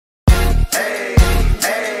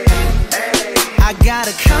got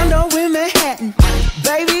a condo in Manhattan.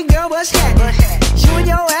 Baby girl, what's happening? You and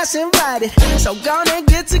your ass invited, so gonna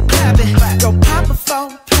get to clapping. Go pop it for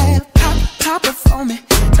a plan, pop it for me.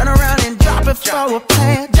 Turn around and drop it for a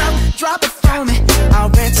plan, drop it for me. I'll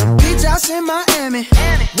rent a beach house in Miami.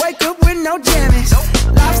 Wake up with no jammies.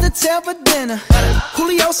 Lobster tail for dinner.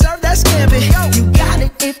 Julio served that scampi. You got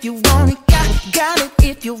it if you want it. Got it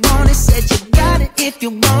if you want it. Said you got it if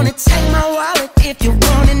you want it. Take my wallet if you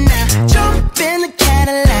want it now. Jump in the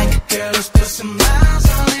Cadillac. Girl, let's put some miles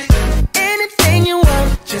on it. Anything you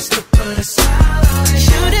want, just to put a smile on it.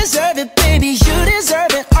 You deserve it, baby. You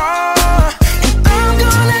deserve it all. And I'm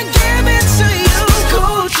gonna give it to you.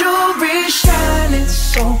 Gold jewelry shining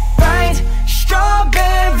so bright.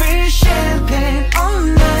 Strawberry champagne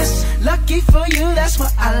on us. Lucky for you, that's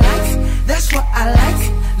what I like. That's what I like.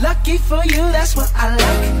 Lucky for you, that's what I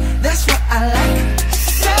like. That's what I like.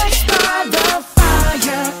 Sex by the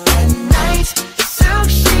fire at night. Silk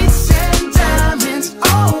sheets and diamonds,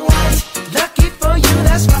 all white. Lucky for you,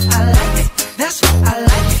 that's what I like. That's what I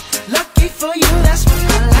like. Lucky for you, that's what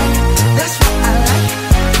I like. That's what I like.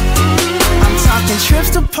 I'm talking trips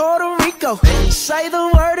to Puerto Rico. Say the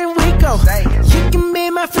word and we go. You can be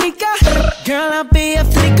my flica. Girl, I'll be a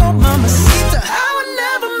flico, mamacita. I would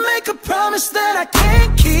never make a promise that I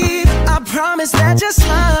can't keep. I promise that your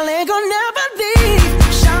smile ain't gonna never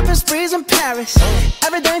leave. Shopping sprees in Paris,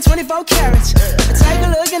 everything 24 carats. Take a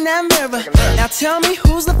look in that mirror. Now tell me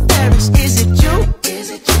who's the fairest. Is it you? Is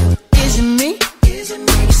it you? Is it me? Is it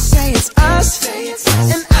me? You say it's us,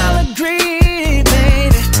 and I'll agree,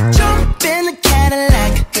 baby. Jump in the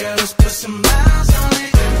Cadillac. Girl, let's put some miles on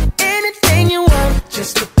it. Anything you want,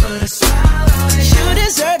 just to put a smile on it. You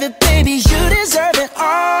deserve it, baby. You deserve it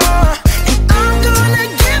all. And I'm gonna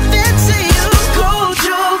give it to you. Gold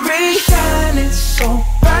jewelry shining so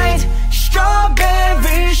bright.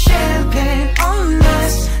 Strawberry champagne on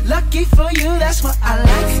us. Lucky for you, that's what I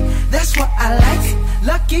like. That's what I like.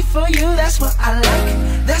 Lucky for you,